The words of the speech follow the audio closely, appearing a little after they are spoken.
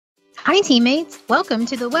Hi, teammates. Welcome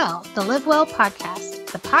to The Live Well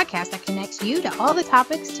podcast, the podcast that connects you to all the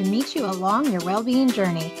topics to meet you along your well-being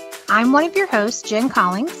journey. I'm one of your hosts, Jen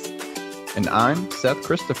Collins. And I'm Seth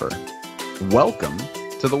Christopher. Welcome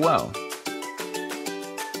to The Well.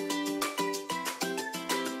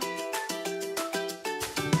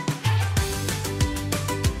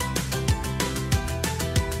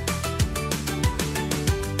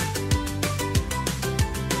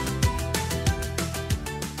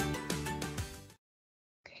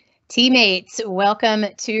 Teammates, welcome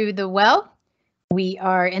to The Well. We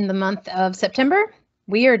are in the month of September.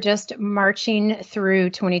 We are just marching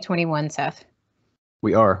through 2021, Seth.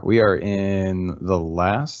 We are in the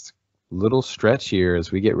last little stretch here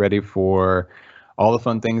as we get ready for all the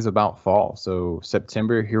fun things about fall. So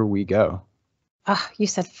September, here we go. Oh, you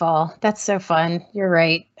said fall. That's so fun. You're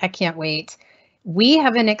right. I can't wait. We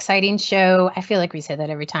have an exciting show. I feel like we say that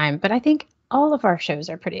every time, but I think all of our shows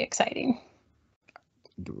are pretty exciting.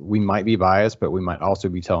 We might be biased, but we might also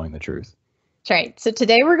be telling the truth. That's right. So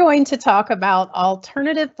today we're going to talk about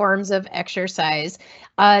alternative forms of exercise.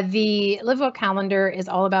 The Live Well calendar is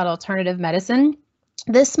all about alternative medicine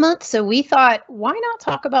this month. So we thought, why not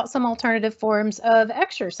talk about some alternative forms of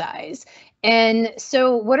exercise? And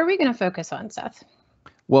so what are we going to focus on, Seth?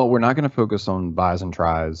 Well, we're not going to focus on bis and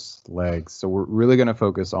tris, legs. So we're really going to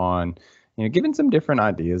focus on, giving some different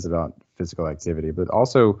ideas about physical activity, but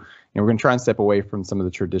also, we're going to try and step away from some of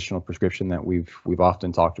the traditional prescription that we've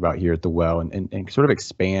often talked about here at The Well and sort of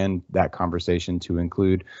expand that conversation to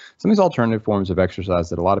include some of these alternative forms of exercise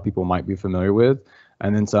that a lot of people might be familiar with,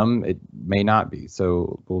 and then some it may not be.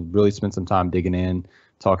 So we'll really spend some time digging in,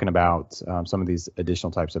 talking about some of these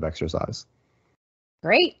additional types of exercise.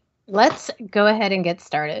 Great. Let's go ahead and get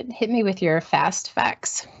started. Hit me with your fast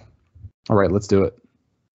facts. All right, let's do it.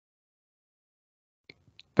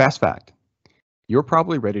 Fast fact. You're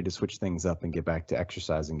probably ready to switch things up and get back to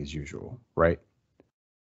exercising as usual, right?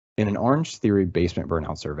 In an Orange Theory basement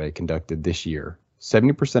burnout survey conducted this year,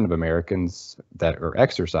 70% of Americans that are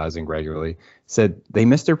exercising regularly said they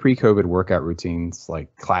missed their pre-COVID workout routines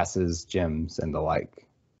like classes, gyms, and the like.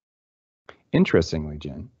 Interestingly,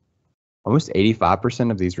 Jen, almost 85%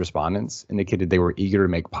 of these respondents indicated they were eager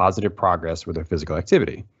to make positive progress with their physical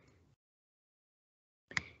activity.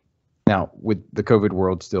 Now, with the COVID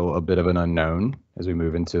world still a bit of an unknown as we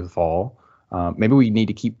move into the fall, maybe we need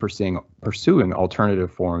to keep pursuing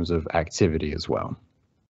alternative forms of activity as well.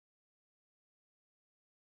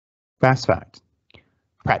 Fast fact.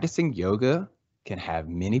 Practicing yoga can have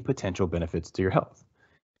many potential benefits to your health.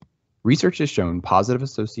 Research has shown positive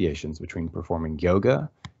associations between performing yoga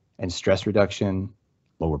and stress reduction,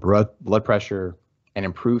 lower blood pressure, and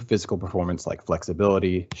improved physical performance like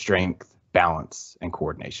flexibility, strength, balance, and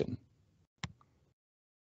coordination.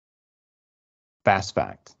 Fast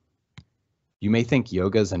fact. You may think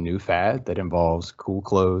yoga is a new fad that involves cool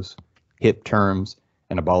clothes, hip terms,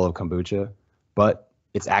 and a bottle of kombucha, but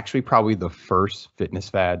it's actually probably the first fitness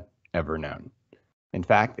fad ever known. In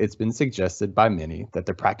fact, it's been suggested by many that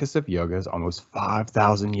the practice of yoga is almost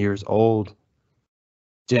 5,000 years old.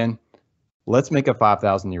 Jen, let's make a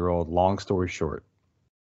 5,000-year-old long story short.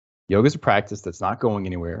 Yoga is a practice that's not going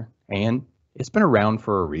anywhere, and it's been around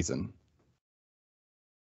for a reason.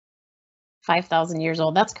 5,000 years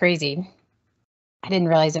old. That's crazy. I didn't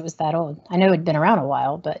realize it was that old. I know it'd been around a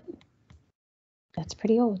while, but that's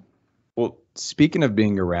pretty old. Well, speaking of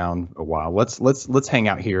being around a while, let's hang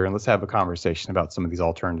out here and let's have a conversation about some of these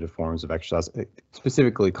alternative forms of exercise,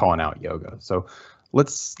 specifically calling out yoga. So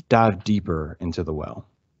let's dive deeper into the well.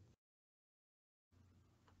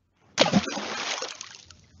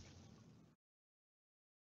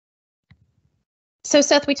 So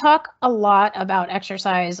Seth, we talk a lot about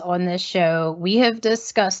exercise on this show. We have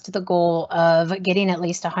discussed the goal of getting at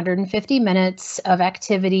least 150 minutes of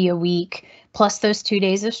activity a week, plus those 2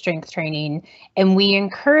 days of strength training. And we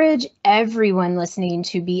encourage everyone listening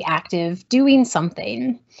to be active, doing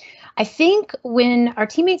something. I think when our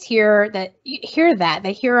teammates hear that,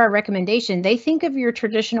 they hear our recommendation, they think of your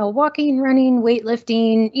traditional walking, running,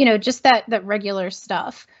 weightlifting, just that regular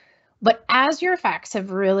stuff. But as your facts have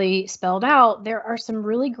really spelled out, there are some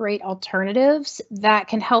really great alternatives that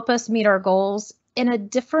can help us meet our goals in a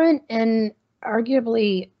different and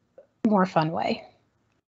arguably more fun way.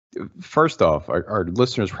 First off, our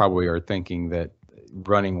listeners probably are thinking that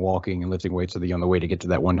running, walking, and lifting weights are the only way to get to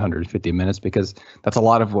that 150 minutes, because that's a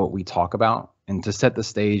lot of what we talk about. And to set the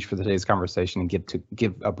stage for today's conversation and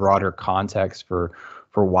give a broader context for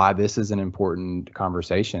why this is an important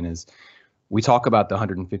conversation is we talk about the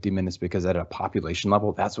 150 minutes because at a population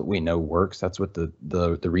level, that's what we know works. That's what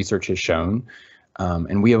the research has shown.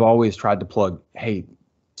 And we have always tried to plug, hey,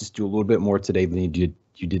 just do a little bit more today than you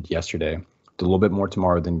did yesterday. Do a little bit more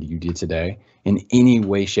tomorrow than you did today in any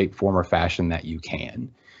way, shape, form, or fashion that you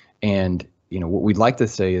can. And, what we'd like to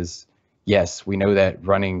say is, yes, we know that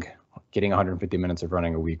getting 150 minutes of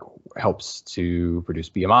running a week helps to reduce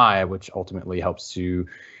BMI, which ultimately helps to,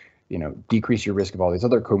 decrease your risk of all these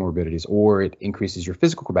other comorbidities, or it increases your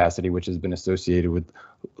physical capacity, which has been associated with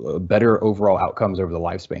better overall outcomes over the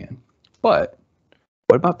lifespan. But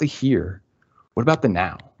what about the here? What about the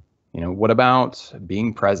now? What about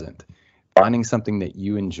being present, finding something that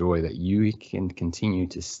you enjoy, that you can continue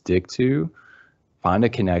to stick to, find a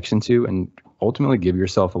connection to, and ultimately give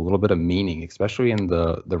yourself a little bit of meaning, especially in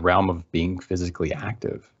the realm of being physically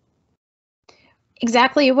active.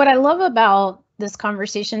 Exactly. What I love about this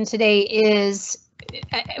conversation today is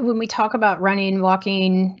when we talk about running,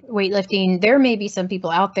 walking, weightlifting, there may be some people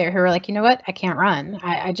out there who are like, you know what, I can't run.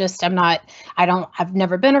 I've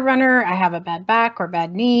never been a runner. I have a bad back or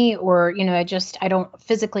bad knee, or, I don't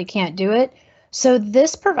physically can't do it. So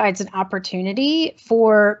this provides an opportunity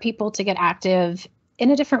for people to get active in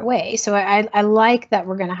a different way. So I like that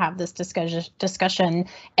we're going to have this discussion,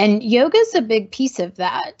 and yoga is a big piece of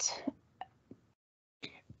that.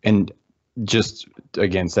 And just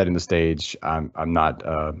again, setting the stage, I'm not,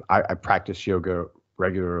 I practice yoga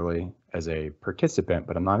regularly as a participant,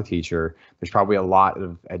 but I'm not a teacher. There's probably a lot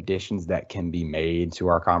of additions that can be made to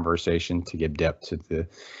our conversation to give depth to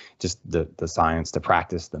the science, to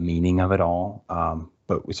practice the meaning of it all.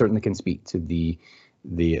 But we certainly can speak to the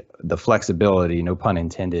flexibility, no pun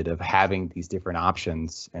intended, of having these different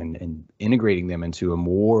options and integrating them into a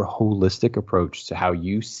more holistic approach to how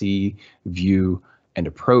you see, view, and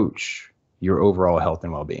approach your overall health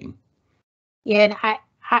and well-being. Yeah, and I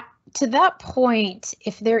to that point,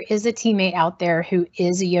 if there is a teammate out there who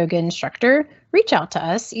is a yoga instructor, reach out to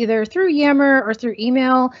us either through Yammer or through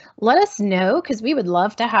email. Let us know, because we would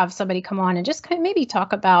love to have somebody come on and just kind of maybe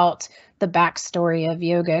talk about the backstory of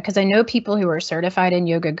yoga, because I know people who are certified in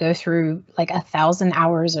yoga go through like 1,000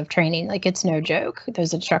 hours of training. Like, it's no joke,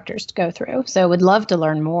 those instructors to go through. So would love to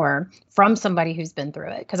learn more from somebody who's been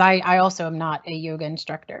through it, because I also am not a yoga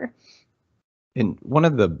instructor. And one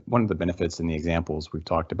of the benefits in the examples we've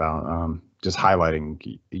talked about, just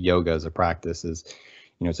highlighting yoga as a practice, is,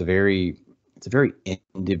 it's a very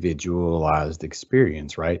individualized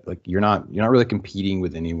experience, right? Like, you're not really competing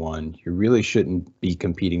with anyone. You really shouldn't be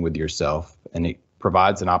competing with yourself, and it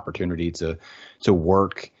provides an opportunity to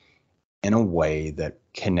work in a way that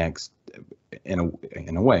connects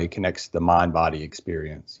the mind-body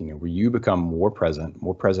experience. Where you become more present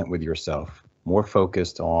with yourself, more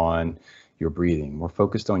focused on your breathing, more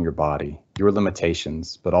focused on your body, your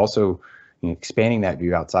limitations, but also expanding that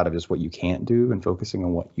view outside of just what you can't do and focusing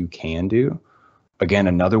on what you can do. Again,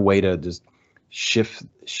 another way to just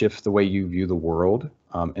shift the way you view the world,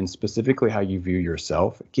 and specifically how you view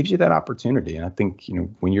yourself. It gives you that opportunity. And I think,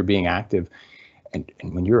 when you're being active and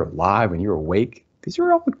when you're alive, when you're awake, these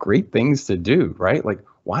are all the great things to do, right? Like,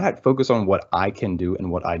 why not focus on what I can do and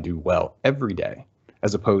what I do well every day,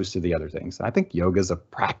 as opposed to the other things? And I think yoga is a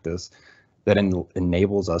practice that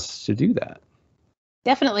enables us to do that.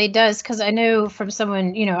 Definitely does, because I know from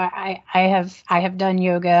someone, I have done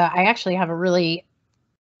yoga. I actually have a really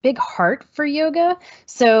big heart for yoga,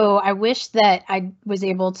 so I wish that I was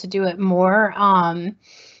able to do it more.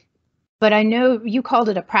 But I know you called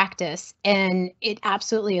it a practice, and it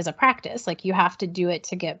absolutely is a practice. Like, you have to do it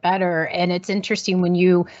to get better. And it's interesting when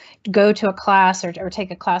you go to a class or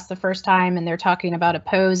take a class the first time and they're talking about a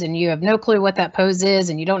pose and you have no clue what that pose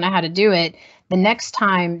is and you don't know how to do it. The next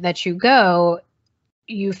time that you go,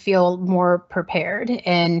 you feel more prepared.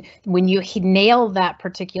 And when you nail that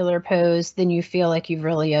particular pose, then you feel like you've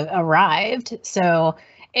really arrived. So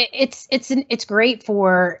it's great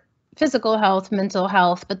for physical health, mental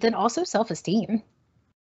health, but then also self-esteem.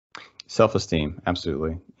 Self-esteem,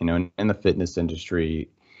 absolutely. In the fitness industry,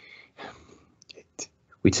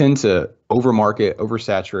 we tend to overmarket,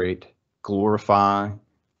 oversaturate, glorify,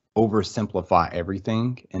 oversimplify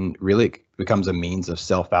everything, and really it becomes a means of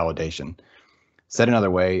self-validation. Said another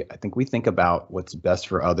way, I think we think about what's best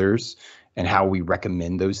for others and how we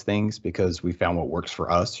recommend those things because we found what works for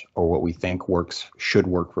us, or what we think should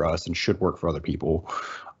work for us and should work for other people.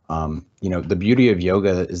 The beauty of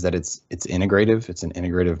yoga is that it's integrative. It's an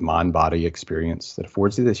integrative mind-body experience that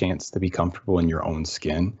affords you the chance to be comfortable in your own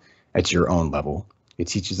skin at your own level. It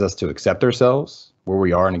teaches us to accept ourselves where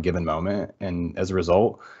we are in a given moment, and as a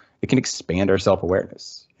result, it can expand our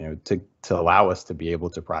self-awareness, to allow us to be able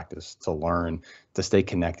to practice, to learn, to stay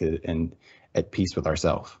connected and at peace with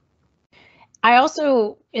ourselves. I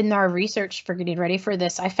also, in our research for getting ready for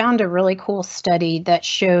this, I found a really cool study that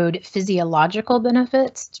showed physiological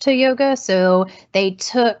benefits to yoga. So they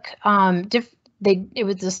took it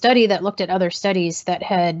was a study that looked at other studies that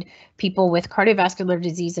had people with cardiovascular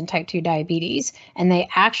disease and type 2 diabetes, and they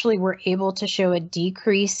actually were able to show a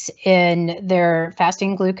decrease in their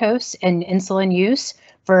fasting glucose and insulin use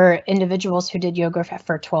for individuals who did yoga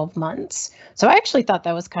for 12 months. So I actually thought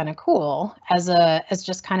that was kind of cool as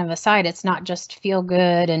just kind of a side. It's not just feel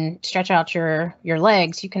good and stretch out your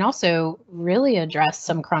legs. You can also really address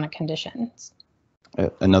some chronic conditions.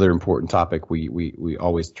 Another important topic we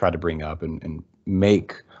always try to bring up and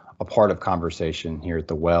make a part of conversation here at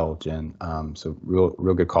the Well, Jen. So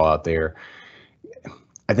real good call out there.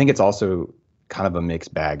 I think it's also kind of a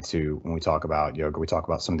mixed bag too. When we talk about yoga, we talk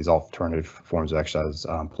about some of these alternative forms of exercise,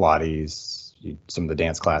 Pilates, some of the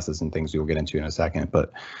dance classes and things we'll get into in a second.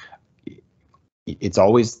 But it's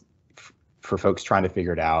always for folks trying to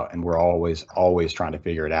figure it out, and we're always trying to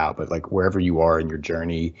figure it out. But like wherever you are in your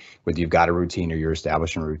journey, whether you've got a routine or you're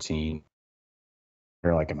establishing a routine,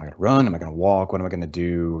 you're like, am I going to run? Am I going to walk? What am I going to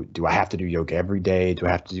do? Do I have to do yoga every day? Do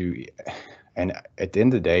I have to do? And at the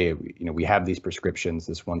end of the day, we have these prescriptions,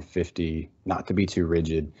 this 150, not to be too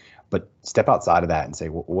rigid, but step outside of that and say,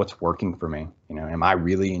 well, what's working for me? Am I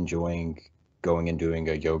really enjoying going and doing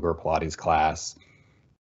a yoga or Pilates class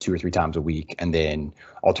 2 or 3 times a week, and then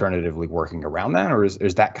alternatively working around that? Or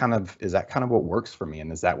is that kind of what works for me?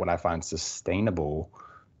 And is that what I find sustainable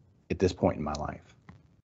at this point in my life?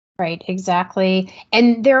 Right, exactly.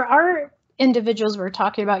 And there are individuals, we're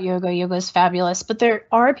talking about yoga is fabulous, but there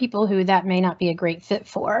are people who that may not be a great fit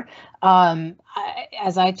for.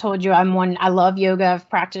 As I told you, I love yoga. I've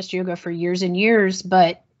practiced yoga for years and years,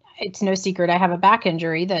 but it's no secret I have a back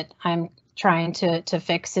injury that I'm trying to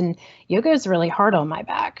fix, and yoga is really hard on my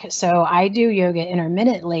back. So I do yoga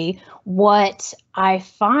intermittently. What I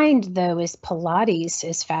find though is Pilates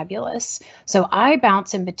is fabulous. So I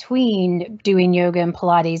bounce in between doing yoga and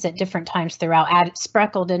Pilates at different times throughout,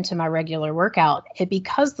 sprinkled into my regular workout.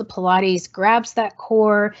 Because the Pilates grabs that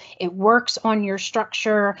core, it works on your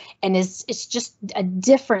structure, and it's just a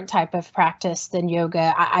different type of practice than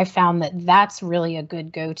yoga. I found that that's really a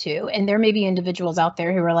good go-to. And there may be individuals out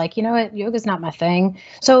there who are like, you know what, yoga's not my thing.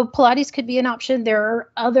 So Pilates could be an option. There are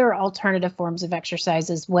other alternative forms of exercise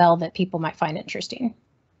as well that people might find interesting.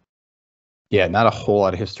 Yeah, not a whole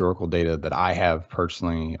lot of historical data that I have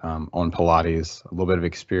personally on Pilates. A little bit of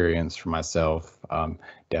experience for myself.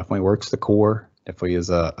 Definitely works the core. Definitely is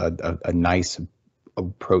a nice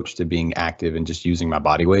approach to being active and just using my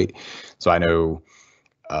body weight. So I know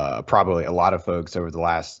probably a lot of folks over the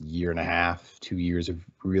last year and a half, 2 years have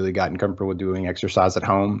really gotten comfortable with doing exercise at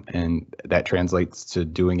home, and that translates to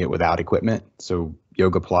doing it without equipment. So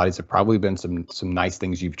yoga, Pilates have probably been some nice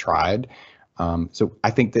things you've tried. So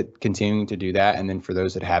I think that continuing to do that, and then for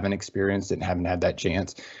those that haven't experienced it and haven't had that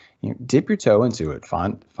chance, dip your toe into it.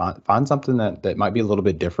 Find something that might be a little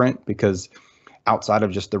bit different, because outside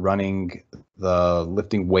of just the running, the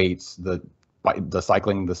lifting weights, the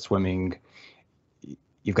cycling, the swimming,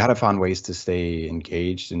 you've got to find ways to stay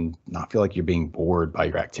engaged and not feel like you're being bored by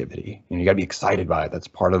your activity. You got to be excited by it. That's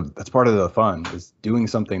part of the fun, is doing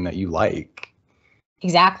something that you like.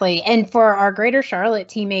 Exactly. And for our Greater Charlotte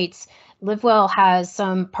teammates, LiveWell has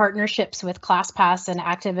some partnerships with ClassPass and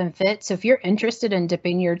Active and Fit. So if you're interested in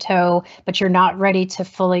dipping your toe, but you're not ready to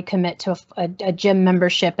fully commit to a gym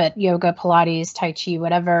membership at yoga, Pilates, Tai Chi,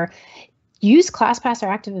 whatever, use ClassPass or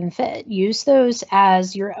Active and Fit. Use those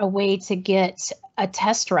as a way to get a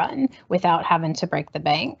test run without having to break the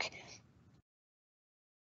bank.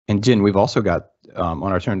 And Jen, we've also got on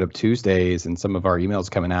our Turned Up Tuesdays and some of our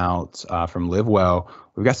emails coming out from LiveWell,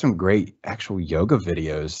 we've got some great actual yoga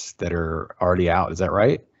videos that are already out. Is that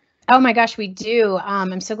right? Oh my gosh, we do.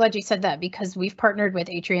 I'm so glad you said that, because we've partnered with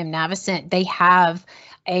Atrium Navicent. They have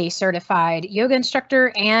a certified yoga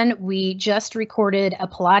instructor, and we just recorded a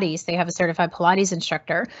Pilates. They have a certified Pilates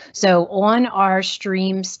instructor. So on our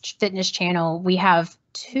Streams Fitness channel, we have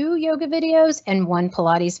 2 yoga videos and 1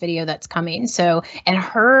 Pilates video that's coming. So, and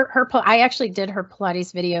I actually did her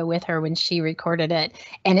Pilates video with her when she recorded it,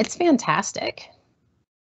 and it's fantastic.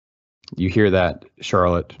 You hear that,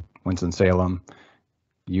 Charlotte, Winston-Salem?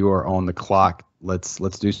 You are on the clock. Let's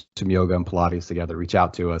do some yoga and Pilates together. Reach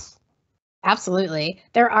out to us. Absolutely.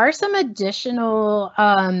 There are some additional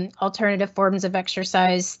alternative forms of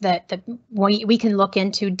exercise that we can look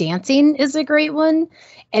into. Dancing is a great one.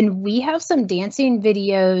 And we have some dancing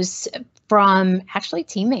videos from actually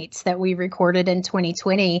teammates that we recorded in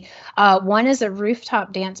 2020. One is a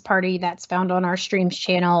rooftop dance party that's found on our streams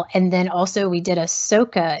channel. And then also we did a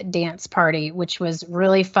soca dance party, which was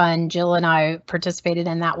really fun. Jill and I participated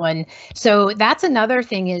in that one. So that's another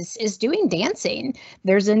thing is doing dancing.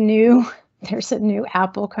 There's a new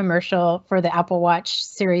Apple commercial for the Apple Watch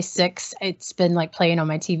Series 6. It's been like playing on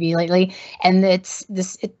my TV lately. And it's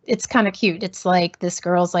kind of cute. It's like this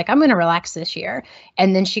girl's like, I'm going to relax this year.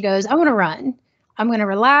 And then she goes, I want to run. I'm going to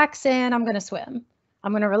relax and I'm going to swim.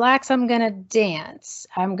 I'm going to relax. I'm going to dance.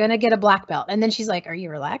 I'm going to get a black belt. And then she's like, are you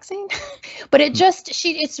relaxing? But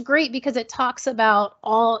it's great because it talks about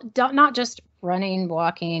not just running,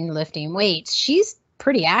 walking, lifting weights. She's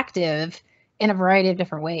pretty active in a variety of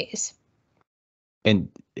different ways. And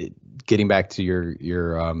getting back to your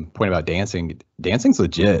point about dancing, dancing's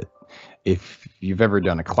legit. If you've ever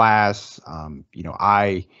done a class,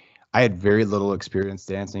 I had very little experience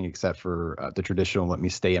dancing except for the traditional let me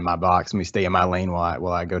stay in my box, let me stay in my lane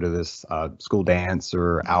while I go to this school dance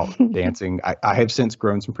or out dancing. I have since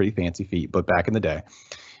grown some pretty fancy feet, but back in the day.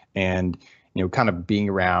 And, kind of being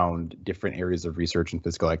around different areas of research and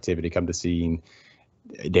physical activity, come to seeing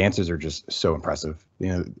dancers are just so impressive.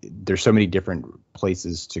 There's so many different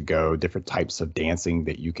places to go, different types of dancing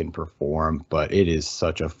that you can perform, but it is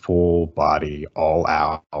such a full body, all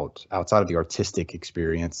out, outside of the artistic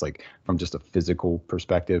experience, like from just a physical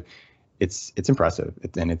perspective. It's impressive,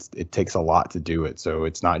 it takes a lot to do it. So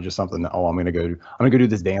it's not just something that, I'm gonna go do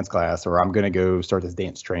this dance class, or I'm gonna go start this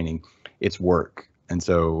dance training. It's work, and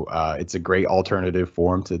so it's a great alternative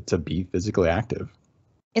form to be physically active.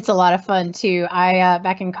 It's a lot of fun too. I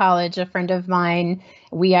back in college, a friend of mine,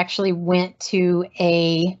 we actually went to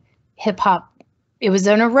a hip hop. It was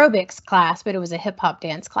an aerobics class, but it was a hip hop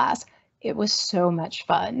dance class. It was so much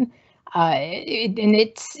fun. And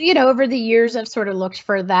it's, over the years, I've sort of looked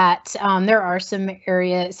for that. There are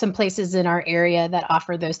some places in our area that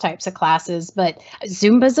offer those types of classes, but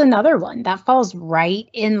Zumba's another one that falls right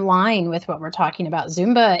in line with what we're talking about.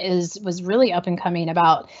 Zumba was really up and coming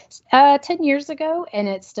about 10 years ago, and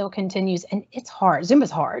it still continues, and it's hard.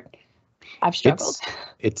 Zumba's hard. I've struggled.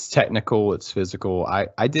 It's technical, it's physical.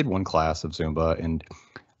 I did one class of Zumba, and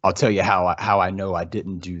I'll tell you how I know I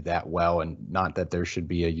didn't do that well, and not that there should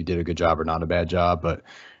be you did a good job or not a bad job, but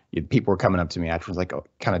people were coming up to me afterwards, like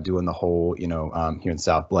kind of doing the whole, here in the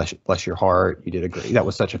South, bless your heart. You did a great. That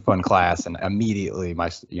was such a fun class, and immediately my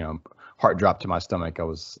heart dropped to my stomach.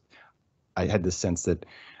 I had this sense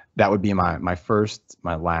that would be my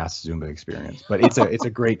last Zumba experience. But it's a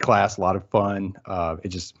great class, a lot of fun. It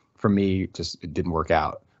just for me it didn't work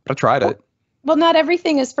out, but I tried it. Well, not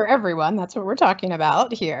everything is for everyone. That's what we're talking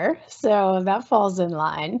about here. So that falls in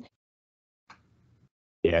line.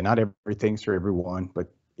 Yeah, not everything's for everyone,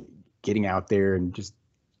 but getting out there and just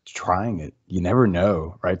trying it. You never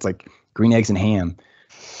know, right? It's like green eggs and ham.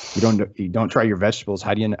 You don't try your vegetables.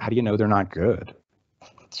 How do you know they're not good?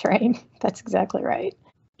 That's right. That's exactly right.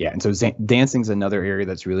 Yeah, and so dancing's another area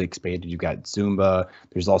that's really expanded. You've got Zumba.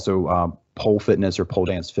 There's also pole fitness or pole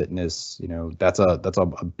dance fitness. That's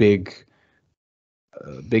a big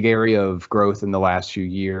area of growth in the last few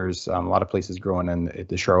years. A lot of places growing in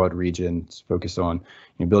the Charlotte region. It's focused on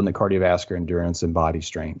building the cardiovascular endurance and body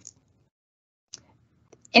strength.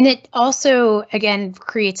 And it also, again,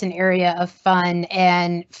 creates an area of fun,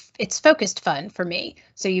 and it's focused fun for me.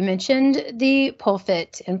 So you mentioned the pole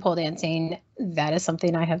fit and pole dancing. That is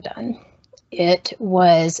something I have done. It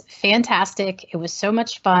was fantastic. It was so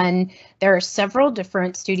much fun. There are several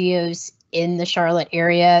different studios in the Charlotte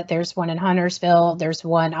area. There's one in Huntersville. There's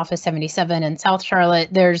one off of 77 in South Charlotte.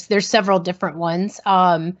 There's several different ones.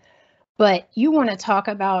 But you want to talk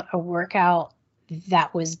about a workout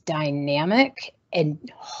that was dynamic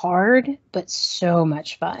and hard, but so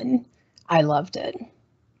much fun. I loved it.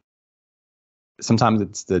 Sometimes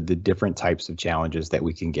it's the different types of challenges that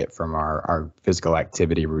we can get from our physical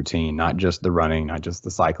activity routine, not just the running, not just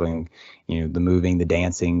the cycling, the moving, the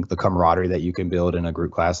dancing, the camaraderie that you can build in a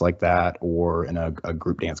group class like that or in a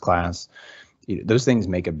group dance class. Those things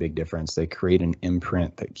make a big difference. They create an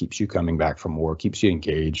imprint that keeps you coming back for more, keeps you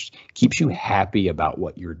engaged, keeps you happy about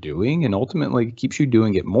what you're doing, and ultimately keeps you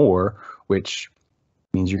doing it more, which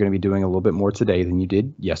means you're going to be doing a little bit more today than you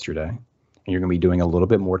did yesterday. And you're going to be doing a little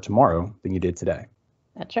bit more tomorrow than you did today.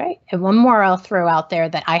 That's right. And one more I'll throw out there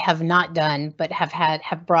that I have not done, but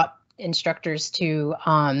have brought instructors to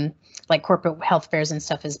like corporate health fairs and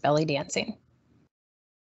stuff is belly dancing.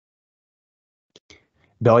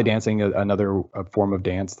 Belly dancing, another form of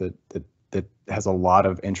dance that has a lot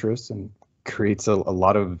of interest and creates a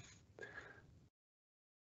lot of.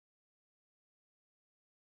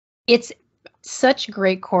 It's such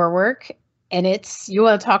great core work. And you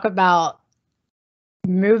want to talk about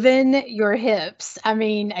moving your hips. I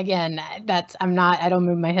mean, again, I don't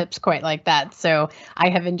move my hips quite like that. So I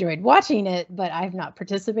have enjoyed watching it, but I have not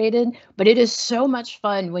participated. But it is so much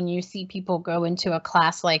fun when you see people go into a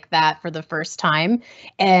class like that for the first time,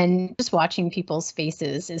 and just watching people's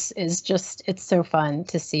faces is just, it's so fun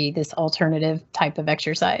to see this alternative type of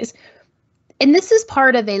exercise. And this is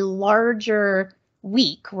part of a larger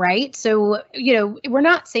week, right? So, we're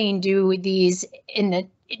not saying do these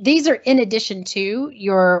these are in addition to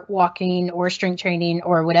your walking or strength training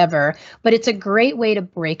or whatever, but it's a great way to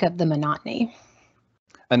break up the monotony.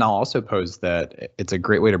 And I'll also pose that it's a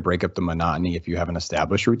great way to break up the monotony if you have an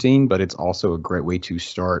established routine, but it's also a great way to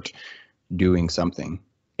start doing something.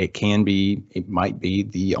 It might be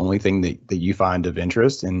the only thing that you find of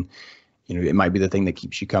interest, and it might be the thing that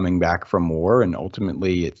keeps you coming back for more. And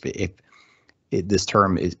ultimately, if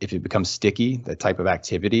it becomes sticky, that type of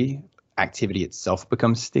activity itself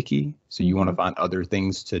becomes sticky. So you want to find other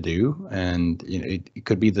things to do, and it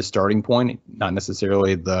could be the starting point, not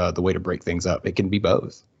necessarily the way to break things up. It can be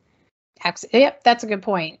both. Yep, that's a good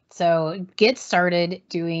point. So get started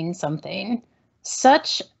doing something.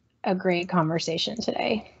 Such a great conversation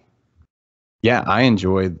today. Yeah, I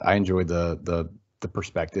enjoy the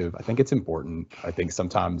perspective. I think it's important. I think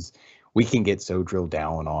sometimes we can get so drilled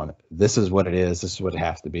down on this is what it is, this is what it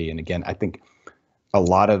has to be. And again, I think a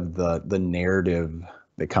lot of the narrative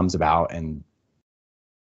that comes about and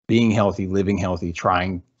being healthy, living healthy,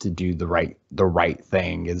 trying to do the right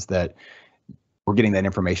thing is that we're getting that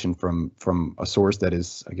information from a source that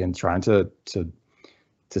is, again, trying to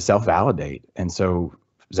self-validate. And so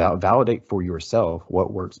validate for yourself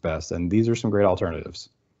what works best. And these are some great alternatives.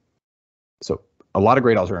 So a lot of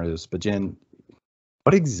great alternatives, but Jen,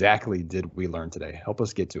 what exactly did we learn today? Help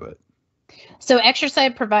us get to it. So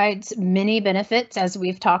exercise provides many benefits, as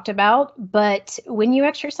we've talked about, but when you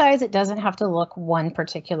exercise, it doesn't have to look one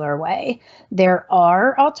particular way. There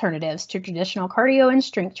are alternatives to traditional cardio and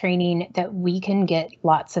strength training that we can get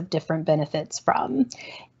lots of different benefits from.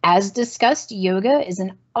 As discussed, yoga is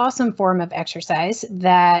an awesome form of exercise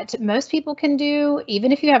that most people can do,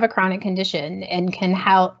 even if you have a chronic condition, and can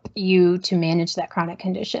help you to manage that chronic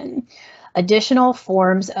condition. Additional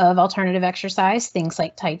forms of alternative exercise, things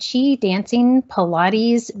like Tai Chi, dancing,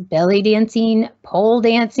 Pilates, belly dancing, pole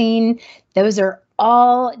dancing, those are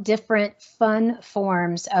all different fun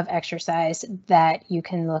forms of exercise that you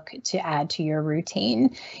can look to add to your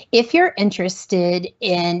routine. If you're interested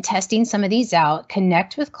in testing some of these out,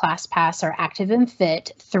 connect with ClassPass or Active and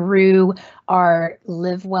Fit through our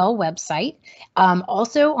Live Well website.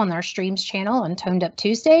 Also on our Streams channel on Toned Up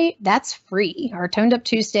Tuesday, that's free. Our Toned Up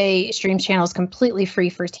Tuesday Streams channel is completely free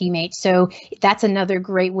for teammates. So that's another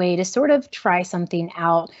great way to sort of try something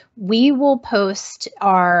out. We will post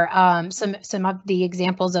our some of the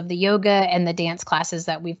examples of the yoga and the dance classes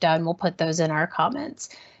that we've done. We'll put those in our comments.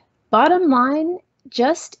 Bottom line,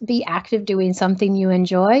 just be active doing something you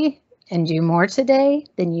enjoy and do more today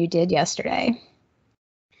than you did yesterday.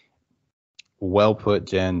 Well put,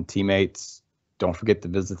 Jen. Teammates, don't forget to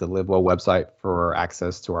visit the Live Well website for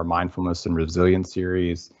access to our mindfulness and resilience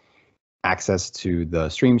series, access to the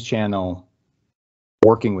Streams channel,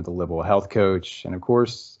 working with the Live Well health coach, and of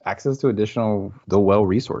course, access to additional The Well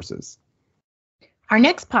resources. Our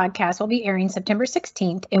next podcast will be airing September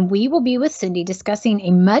 16th, and we will be with Cindy discussing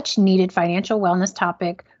a much needed financial wellness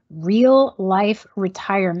topic, real life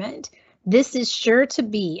retirement. This is sure to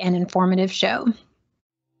be an informative show.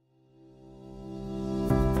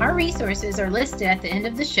 Our resources are listed at the end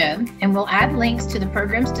of the show, and we'll add links to the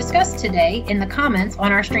programs discussed today in the comments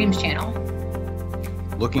on our Streams channel.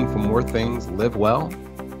 Looking for more things Live Well?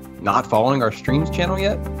 Not following our Streams channel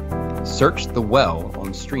yet? Search The Well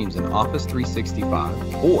on Streams in Office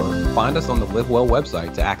 365 or find us on the Live Well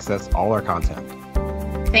website to access all our content.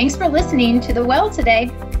 Thanks for listening to The Well today.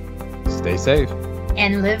 Stay safe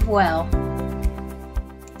and live well.